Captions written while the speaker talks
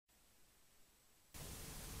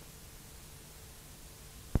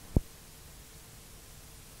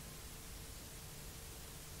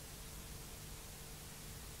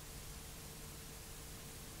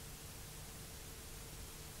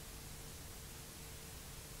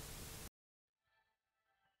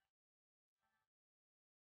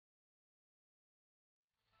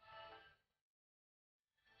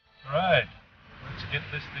get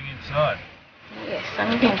this thing inside. Yes,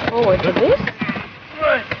 I'm looking forward to this.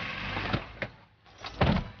 Right.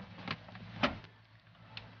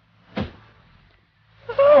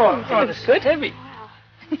 Oh, this is good. Heavy. Wow.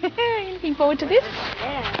 You looking forward to this?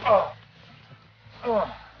 Yeah. Oh.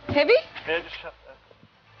 Oh. Heavy? Yeah, just shut that.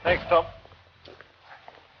 Thanks, Tom.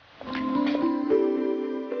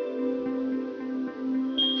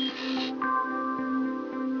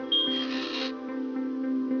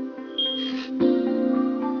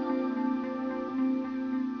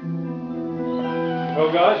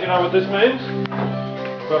 Well, guys, you know what this means?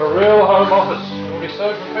 We've got a real home office. It'll be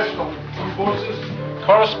so professional. Invoices,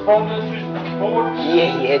 correspondence, reports.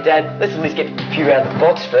 Yeah, Dad. Let's at least get the computer out of the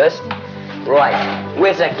box first. Right,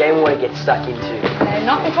 where's that game I want to get stuck into?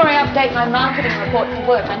 Not before I update my marketing report for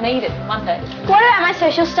work. I need it for Monday. What about my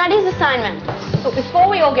social studies assignment? But before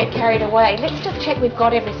we all get carried away, let's just check we've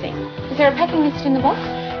got everything. Is there a packing list in the box?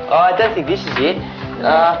 Oh, I don't think this is it.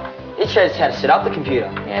 It shows how to set up the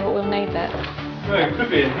computer. Yeah, but we'll need that. Oh, it could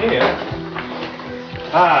be in here.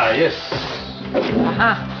 Ah, yes.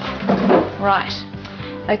 Aha. Right.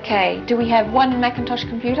 Okay, do we have one Macintosh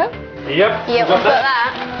computer? Yep. Yeah, we've got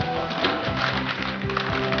that.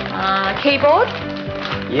 Keyboard?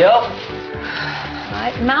 Yep.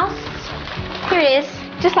 Right, mouse? Here it is.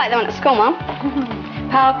 Just like the one at school, Mum.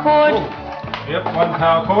 Power cord? Oh. Yep, one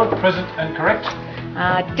power cord, present and correct.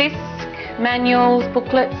 Disc, manuals,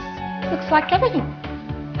 booklets. Looks like everything.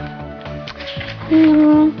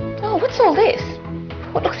 Oh, what's all this?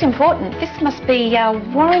 What looks important? This must be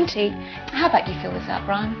warranty. How about you fill this out,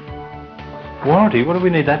 Brian? Warranty? What do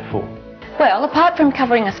we need that for? Well, apart from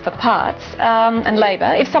covering us for parts and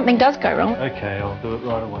labour, if something does go wrong, Okay, I'll do it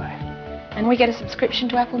right away. and we get a subscription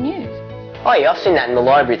to Apple News. Oh yeah, I've seen that in the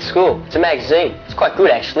library at school. It's a magazine. It's quite good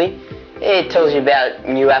actually. It tells you about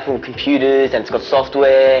new Apple computers and it's got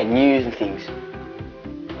software and news and things.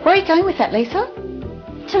 Where are you going with that, Lisa?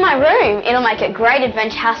 To my room. It'll make a great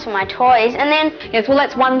adventure house for my toys, and then... Yes, well,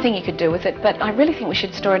 that's one thing you could do with it, but I really think we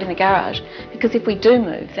should store it in the garage, because if we do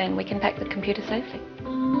move, then we can pack the computer safely.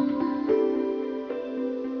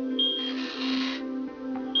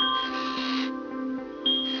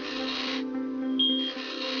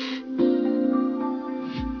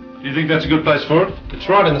 Do you think that's a good place for it? It's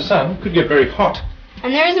right in the sun. Could get very hot.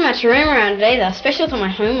 And there isn't much room around it either, especially with all my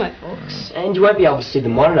homework books. And you won't be able to see the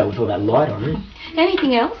monitor with all that light on it.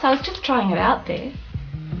 Anything else? I was just trying it out there.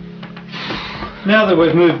 Now that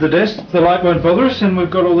we've moved the desk, the light won't bother us and we've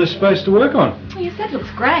got all this space to work on. Oh, yes, that looks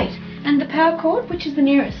great. And the power cord, which is the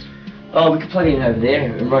nearest? Oh, we could plug it in over there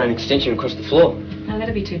and run an extension across the floor. No,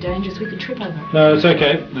 that'd be too dangerous. We could trip over it. No, it's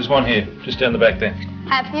okay. There's one here, just down the back there.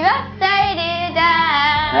 Happy birthday, dear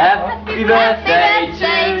Dad. Happy birthday to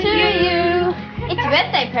you. It's your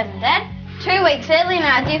birthday present, Dad. 2 weeks early and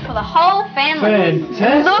I do for the whole family.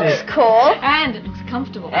 Fantastic. Looks cool. And it looks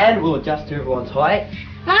comfortable. And we'll adjust to everyone's height.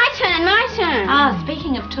 My turn, my turn.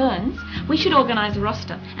 Speaking of turns, we should organise a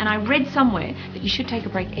roster. And I read somewhere that you should take a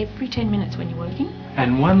break every 10 minutes when you're working.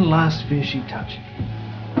 And one last finishing touch.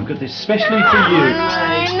 I've got this specially for you.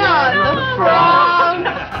 No, not the frog.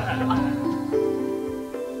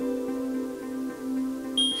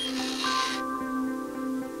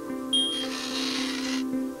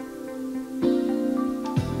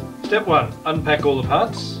 Step 1, unpack all the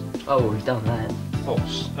parts. Oh, we've done that.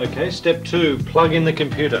 False. Okay, step 2, plug in the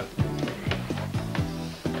computer.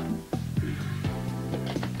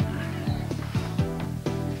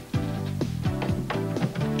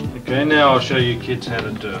 Okay, now I'll show you kids how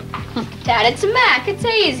to do it. Dad, it's a Mac. It's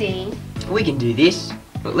easy. We can do this,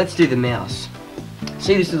 but let's do the mouse.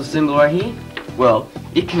 See this little symbol right here? Well,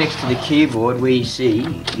 it connects to the keyboard where you see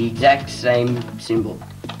the exact same symbol.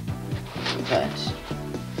 That's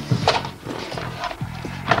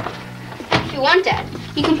If you want, Dad,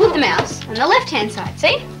 you can put the mouse on the left-hand side,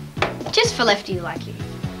 see? Just for lefty like you.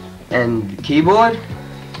 and the keyboard.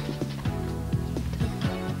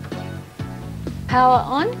 Power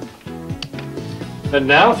on. And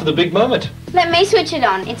now for the big moment. Let me switch it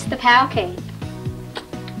on. It's the power key.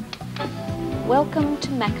 Welcome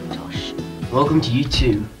to Macintosh. Welcome to you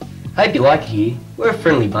too. Hope you like it here. We're a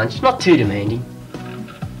friendly bunch, not too demanding.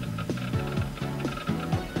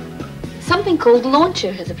 Something called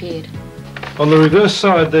Launcher has appeared. On the reverse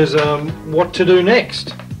side there's what to do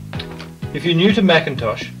next. If you're new to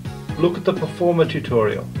Macintosh, look at the Performa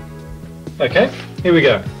tutorial. Okay, here we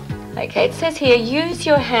go. Okay, it says here, use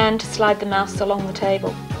your hand to slide the mouse along the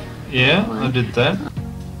table. Yeah, I did that.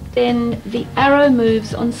 Then the arrow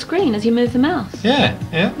moves on screen as you move the mouse. Yeah.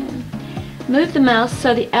 Move the mouse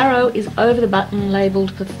so the arrow is over the button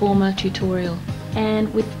labelled Performa tutorial.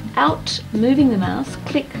 And without moving the mouse,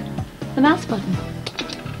 click the mouse button.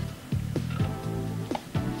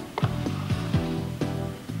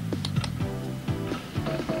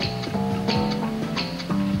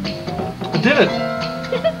 I did it.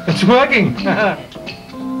 It's working.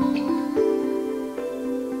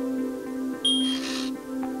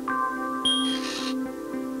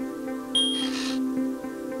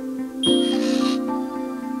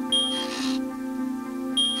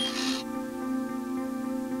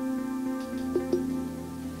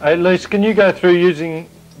 Hey, Lise, can you go through using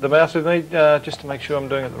the mouse with me just to make sure I'm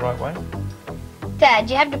doing it the right way? Dad,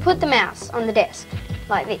 you have to put the mouse on the desk,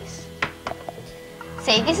 like this.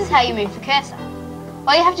 See, this is how you move the cursor.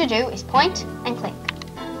 All you have to do is point and click.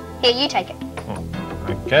 Here, you take it.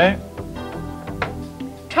 Okay.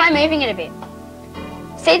 Try moving it a bit.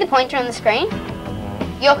 See the pointer on the screen?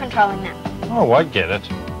 You're controlling that. Oh, I get it.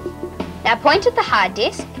 Now point at the hard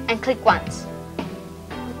disk and click once.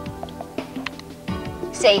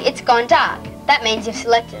 See, it's gone dark. That means you've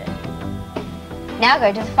selected it. Now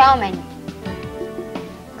go to the File menu.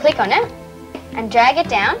 Click on it and drag it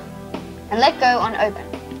down and let go on Open.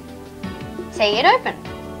 See, it opened.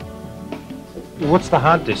 What's the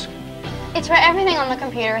hard disk? It's where everything on the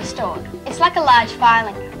computer is stored. It's like a large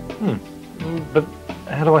filing cabinet. But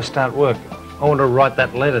how do I start work? I want to write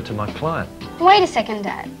that letter to my client. Wait a second,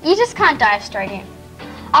 Dad. You just can't dive straight in.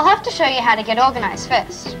 I'll have to show you how to get organised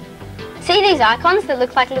first. See these icons that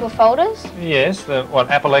look like little folders? Yes, the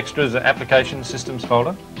Apple Extras, the application systems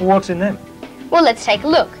folder. What's in them? Well, let's take a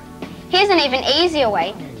look. Here's an even easier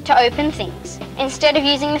way to open things. Instead of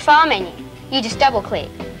using the File menu, you just double click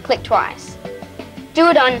twice. Do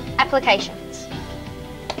it on Applications.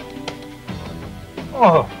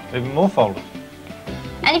 Oh, even more folders.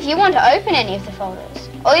 And if you want to open any of the folders,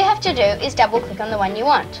 all you have to do is double click on the one you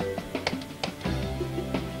want.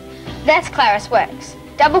 That's Claris Works.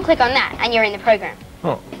 Double click on that and you're in the program.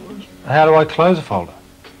 Oh, how do I close a folder?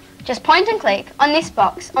 Just point and click on this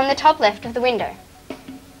box on the top left of the window.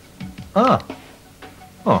 Ah.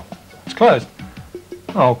 Oh, it's closed.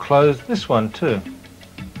 I'll close this one too.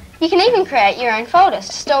 You can even create your own folders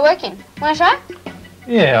to store work in. Want to try?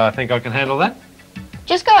 Yeah, I think I can handle that.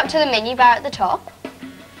 Just go up to the menu bar at the top,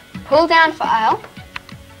 pull down File,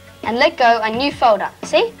 and let go a new folder.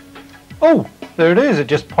 See? Oh, there it is. It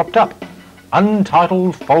just popped up.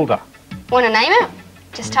 Untitled folder. Want to name it?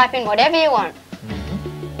 Just type in whatever you want.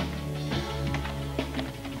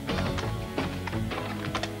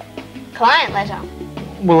 Client letter.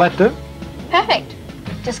 Will that do? Perfect.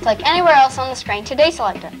 Just click anywhere else on the screen to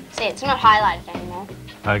deselect it. See, it's not highlighted anymore.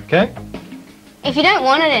 Okay. If you don't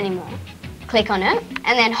want it anymore, click on it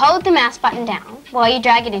and then hold the mouse button down while you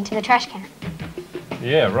drag it into the trash can.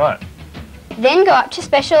 Yeah, right. Then go up to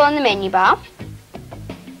Special on the menu bar,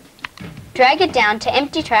 drag it down to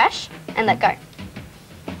Empty Trash and let go.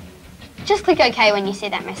 Just click OK when you see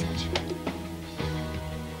that message.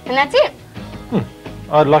 And that's it.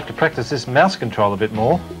 I'd like to practice this mouse control a bit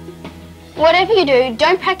more. Whatever you do,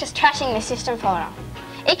 don't practice trashing the system folder.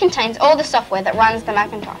 It contains all the software that runs the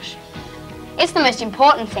Macintosh. It's the most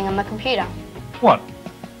important thing on the computer. What?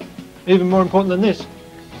 Even more important than this?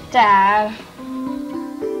 Dad.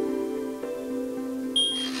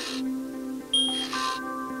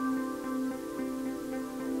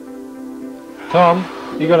 Tom,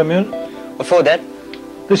 you got a minute? What for, Dad?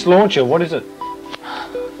 This launcher, what is it?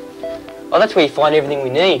 Oh, that's where you find everything we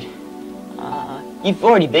need. You've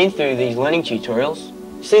already been through these learning tutorials.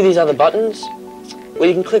 See these other buttons? Well,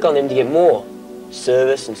 you can click on them to get more.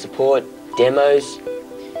 Service and support, demos.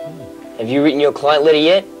 Have you written your client letter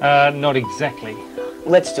yet? Not exactly.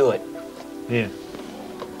 Let's do it. Yeah.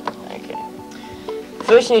 Okay.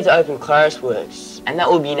 First you need to open ClarisWorks, and that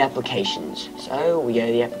will be in Applications. So we go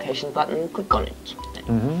to the Applications button and click on it.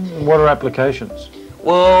 What are applications?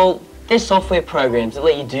 Well, there's software programs that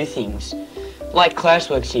let you do things. Like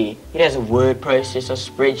ClarisWorks here, it has a word processor,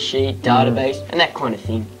 spreadsheet, database, and that kind of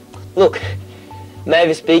thing. Look,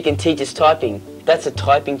 Mavis Beacon teaches typing. That's a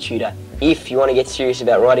typing tutor, if you want to get serious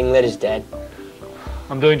about writing letters, Dad.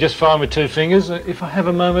 I'm doing just fine with 2 fingers. If I have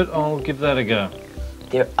a moment, I'll give that a go.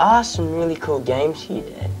 There are some really cool games here,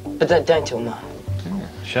 Dad. But don't tell Mum.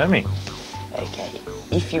 Show me. Okay,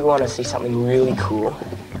 if you want to see something really cool,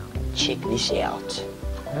 check this out.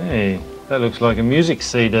 Hey, that looks like a music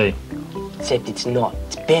CD. Except it's not.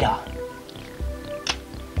 It's better.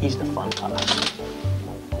 Here's the fun part.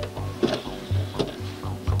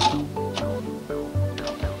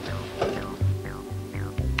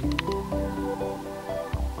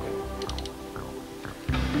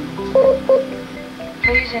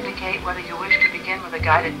 Please indicate whether you wish to begin with a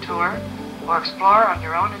guided tour or explore on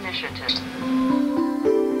your own initiative.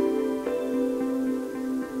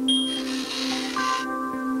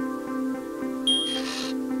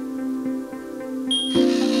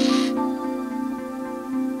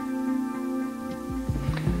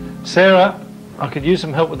 Sarah, I could use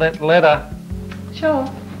some help with that letter. Sure.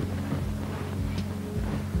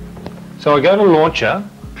 So I go to Launcher,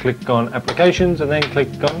 click on Applications, and then click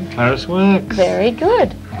on ClarisWorks. Very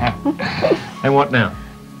good. And what now?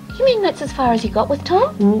 You mean that's as far as you got with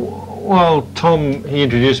Tom? Well, Tom, he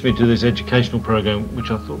introduced me to this educational program,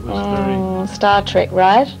 which I thought was very... Star Trek,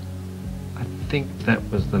 right? I think that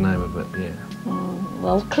was the name of it, yeah.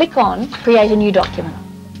 Well, click on Create a New Document.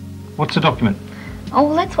 What's a document? Oh,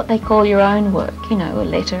 well, that's what they call your own work. You know, a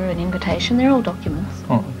letter, an invitation, they're all documents.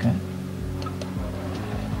 Oh, okay.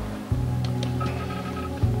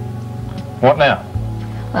 What now?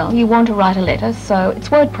 Well, you want to write a letter, so it's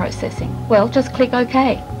word processing. Well, just click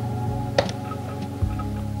OK.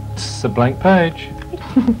 It's a blank page.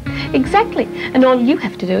 Exactly. And all you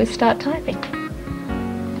have to do is start typing.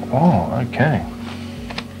 Oh, okay.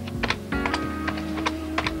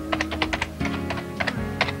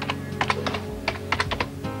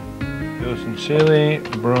 Yours sincerely,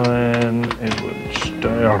 Brian Edwards,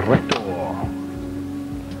 Director.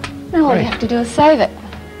 Now all you Great. have to do is save it.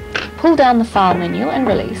 Pull down the File menu and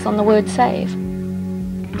release on the word Save.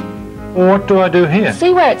 What do I do here?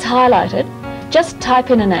 See where it's highlighted? Just type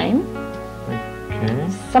in a name, Okay.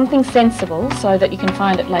 something sensible so that you can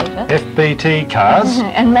find it later. FBT cars.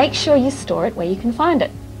 And make sure you store it where you can find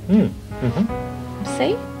it.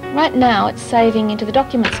 See? Right now it's saving into the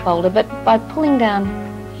Documents folder, but by pulling down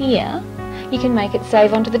here, you can make it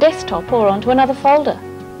save onto the desktop or onto another folder.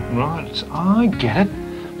 Right, so I get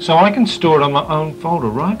it. So I can store it on my own folder,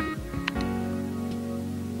 right?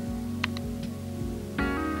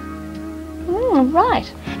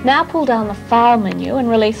 Right. Now pull down the File menu and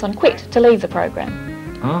release on Quit to leave the program.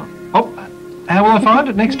 Oh, how will I find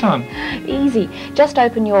it next time? Easy. Just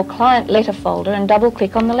open your Client Letter folder and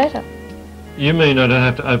double-click on the letter. You mean I don't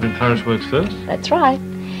have to open ClarisWorks first? That's right.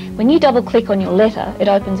 When you double-click on your letter, it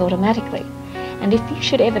opens automatically. And if you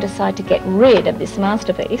should ever decide to get rid of this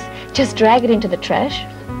masterpiece, just drag it into the trash,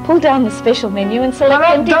 pull down the special menu and select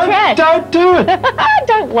empty trash. Don't do it!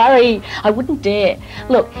 Don't worry, I wouldn't dare.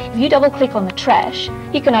 Look, if you double-click on the trash,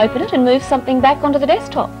 you can open it and move something back onto the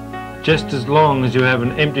desktop. Just as long as you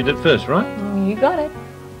haven't emptied it first, right? You got it.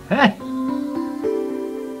 Hey.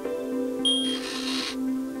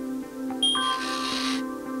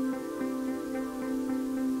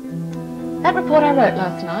 That report I wrote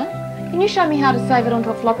last night, can you show me how to save it onto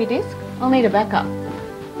a floppy disk? I'll need a backup.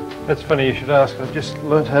 That's funny you should ask. I just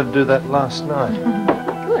learnt how to do that last night.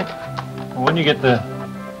 Good. Well, when you get the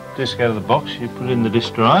disk out of the box, you put it in the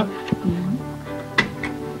disk drive.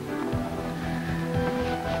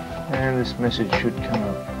 And this message should come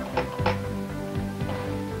up.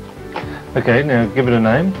 Okay, now give it a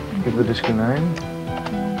name. Give the disk a name.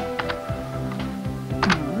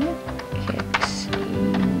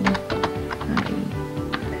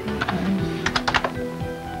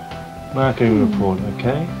 Marketing report,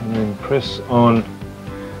 okay. And then press on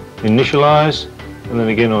initialize, and then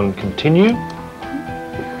again on continue.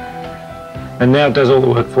 And now it does all the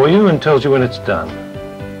work for you and tells you when it's done.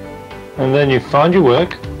 And then you find your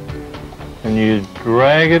work and you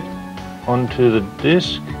drag it onto the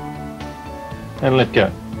disk and let go.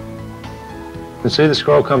 You can see the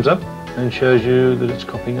scroll comes up and shows you that it's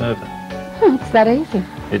copying over. It's that easy.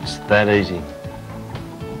 It's that easy.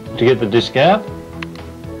 To get the disk out,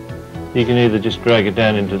 you can either just drag it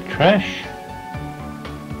down into the trash,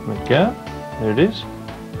 let go, there it is,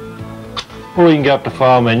 or you can go up to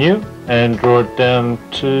File menu and draw it down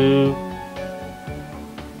to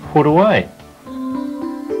Put Away.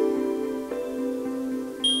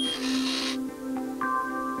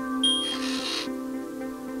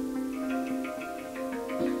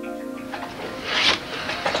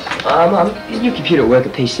 Is your computer at work a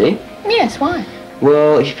PC? Yes, why?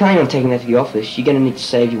 Well, if you're planning on taking that to the office, you're going to need to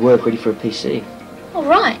save your work ready for a PC. All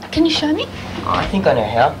right. Can you show me? Oh, I think I know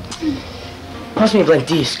how. Pass me a blank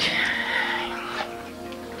disk.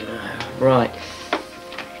 Right.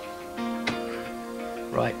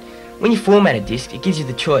 Right. When you format a disk, it gives you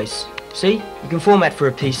the choice. See? You can format for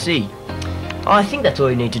a PC. Oh, I think that's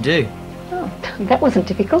all you need to do. Oh, that wasn't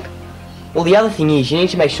difficult. Well, the other thing is, you need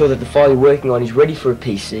to make sure that the file you're working on is ready for a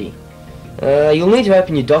PC. You'll need to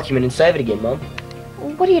open your document and save it again, Mum.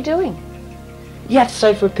 What are you doing? You have to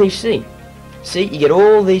save for a PC. See, you get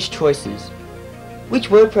all these choices. Which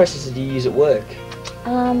word processor do you use at work?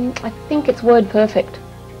 I think it's WordPerfect.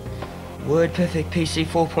 WordPerfect PC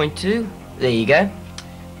 4.2? There you go.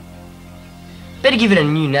 Better give it a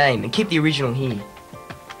new name and keep the original here.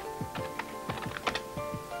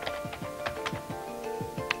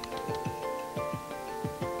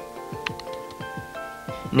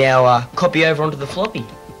 Now, copy over onto the floppy.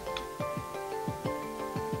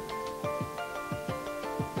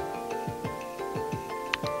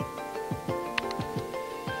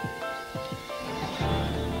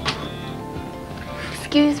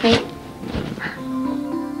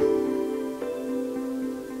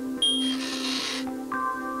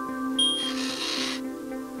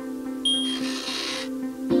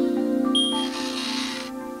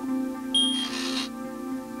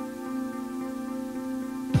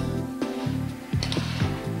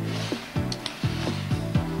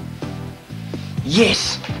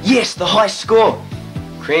 Yes! Yes, the high score!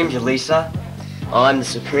 Creamed you, Lisa. I'm the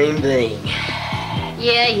supreme being.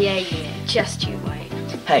 Yeah. Just you wait.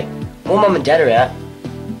 Hey, while Mum and Dad are out,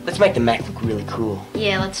 let's make the Mac look really cool.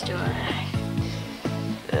 Yeah, let's do it.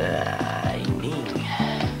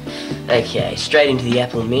 Okay, straight into the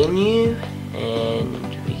Apple menu,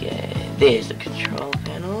 and we go. There's the control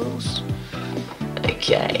panels.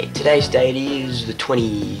 Okay, today's date is the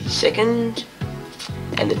 22nd,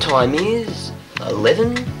 and the time is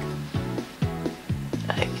 11.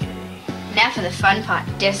 Okay. Now for the fun part,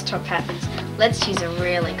 desktop patterns. Let's choose a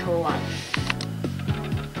really cool one.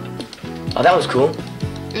 Oh, that was cool.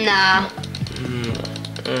 Nah.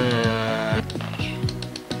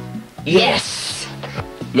 Yes!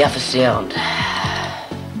 Now for sound.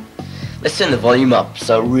 Let's turn the volume up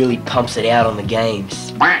so it really pumps it out on the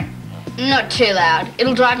games. Not too loud.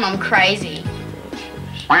 It'll drive Mum crazy.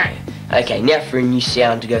 Okay, now for a new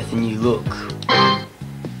sound to go with the new look.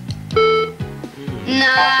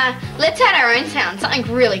 Nah, let's add our own sound. Something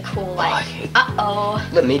really cool like, Okay. uh-oh.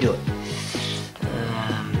 Let me do it.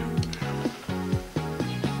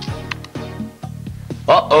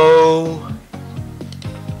 Uh-oh.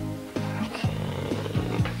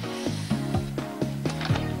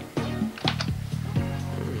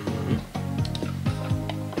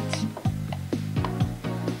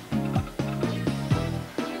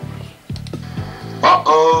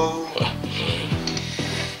 Uh-oh.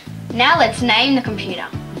 Now let's name the computer.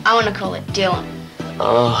 I want to call it Dylan.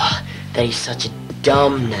 Oh, that is such a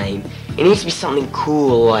dumb name. It needs to be something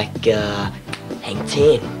cool like, Hang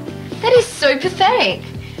 10. That is so pathetic.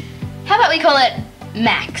 How about we call it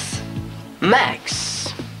Max?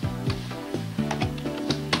 Max.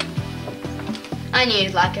 I knew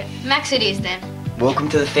you'd like it. Max it is then. Welcome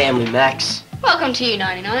to the family, Max. Welcome to you,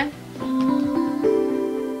 99.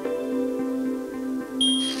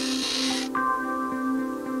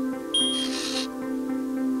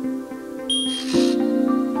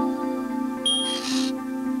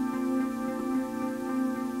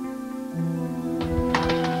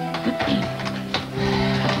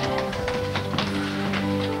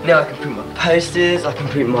 Now I can print my posters, I can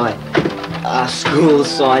print my school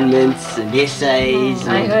assignments and essays.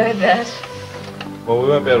 I heard that. Well, we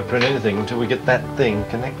won't be able to print anything until we get that thing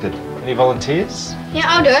connected. Any volunteers? Yeah,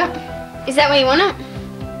 I'll do it. Is that where you want it?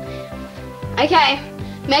 Okay.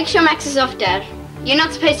 Make sure Max is off, Dad. You're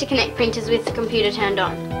not supposed to connect printers with the computer turned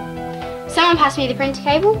on. Someone pass me the printer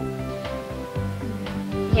cable?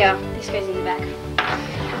 Yeah, this goes in the back.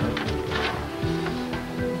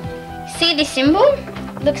 See this symbol?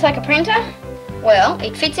 Looks like a printer? Well,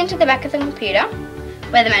 it fits into the back of the computer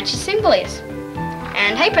where the matching symbol is.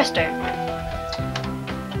 And hey presto.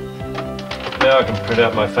 Now I can print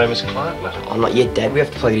out my famous client letter. Oh, not yet, Dad. We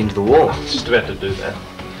have to plug it into the wall. Just about to do that.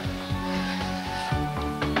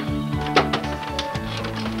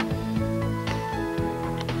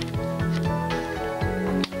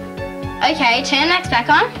 Okay, turn Max back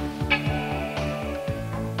on.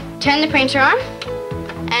 Turn the printer on.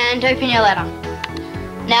 And open your letter.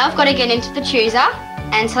 Now I've got to get into the chooser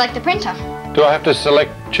and select the printer. Do I have to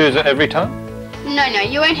select chooser every time? No,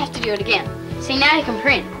 you won't have to do it again. See, now you can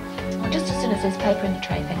print. Oh, just as soon as there's paper in the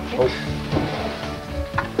tray, thank you.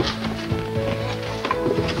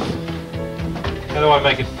 How do I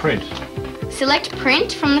make it print? Select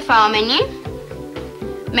print from the file menu.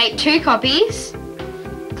 Make 2 copies.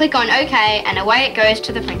 Click on OK and away it goes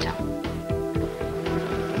to the printer.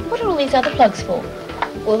 What are all these other plugs for?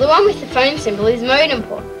 Well, the one with the phone symbol is modem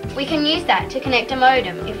port. We can use that to connect a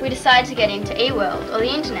modem if we decide to get into eWorld or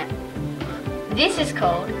the internet. This is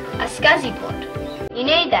called a SCSI port. You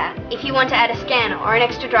need that if you want to add a scanner or an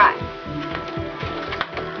extra drive.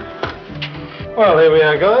 Well, here we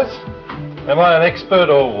are, guys. Am I an expert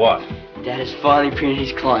or what? Dad has finally printed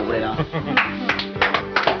his client letter.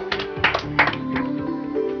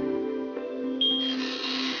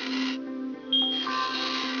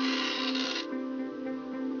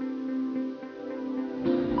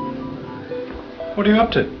 What are you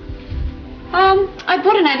up to? I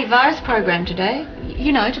bought an antivirus program today,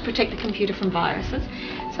 you know, to protect the computer from viruses,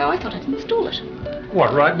 so I thought I'd install it.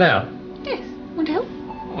 What, right now? Yes, want to help?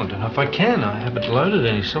 Oh, I don't know if I can. I haven't loaded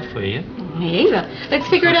any software yet. Me either. Let's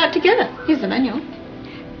figure it out together. Here's the manual.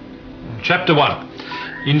 Chapter 1.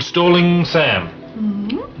 Installing SAM.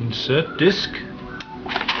 Mm-hmm. Insert disk.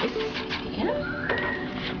 This here.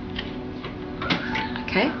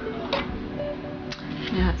 Okay.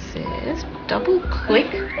 Now it says double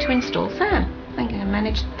click to install SAM. I think I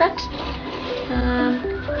managed that.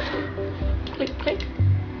 Click.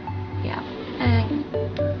 Yeah. And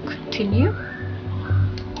continue.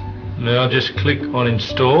 Now just click on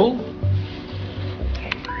install.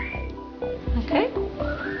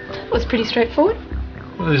 pretty straightforward.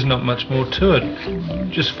 Well, there's not much more to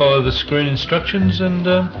it. Just follow the screen instructions and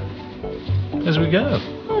as we go.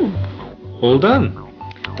 All done.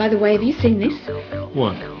 By the way, have you seen this?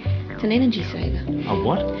 What? It's an energy saver. A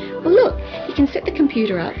what? Well, look, you can set the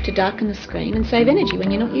computer up to darken the screen and save energy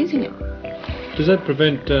when you're not using it. Does that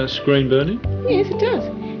prevent screen burning? Yes, it does.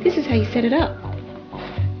 This is how you set it up.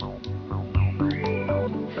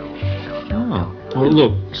 Oh. Well,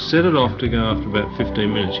 look, set it off to go after about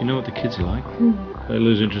 15 minutes. You know what the kids are like. They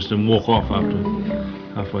lose interest and walk off after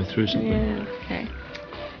halfway through something. Yeah, okay.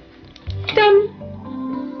 Done.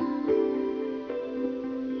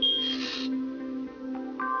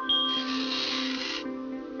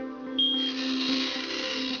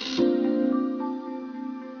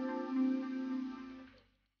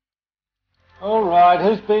 All right,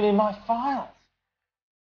 who's been in my files?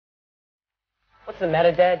 What's the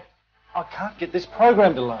matter, Dad? I can't get this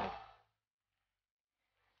program to load.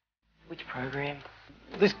 Which program?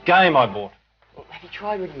 This game I bought. Have you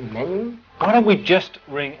tried reading the manual? Why don't we just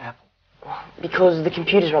ring Apple? Because the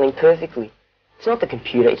computer's running perfectly. It's not the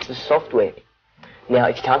computer, it's the software. Now,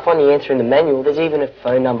 if you can't find the answer in the manual, there's even a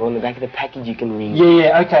phone number on the back of the package you can ring.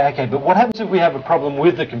 Yeah, okay. But what happens if we have a problem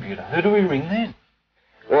with the computer? Who do we ring then?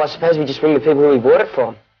 Well, I suppose we just ring the people who we bought it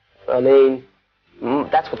from. I mean,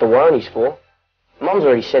 that's what the warranty's for. Mum's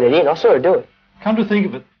already sent it in. I saw her do it. Come to think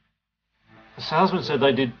of it, the salesman said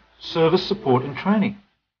they did service support and training.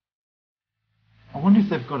 I wonder if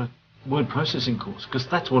they've got a word processing course, because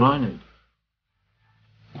that's what I need.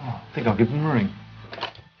 Oh, I think I'll give them a ring.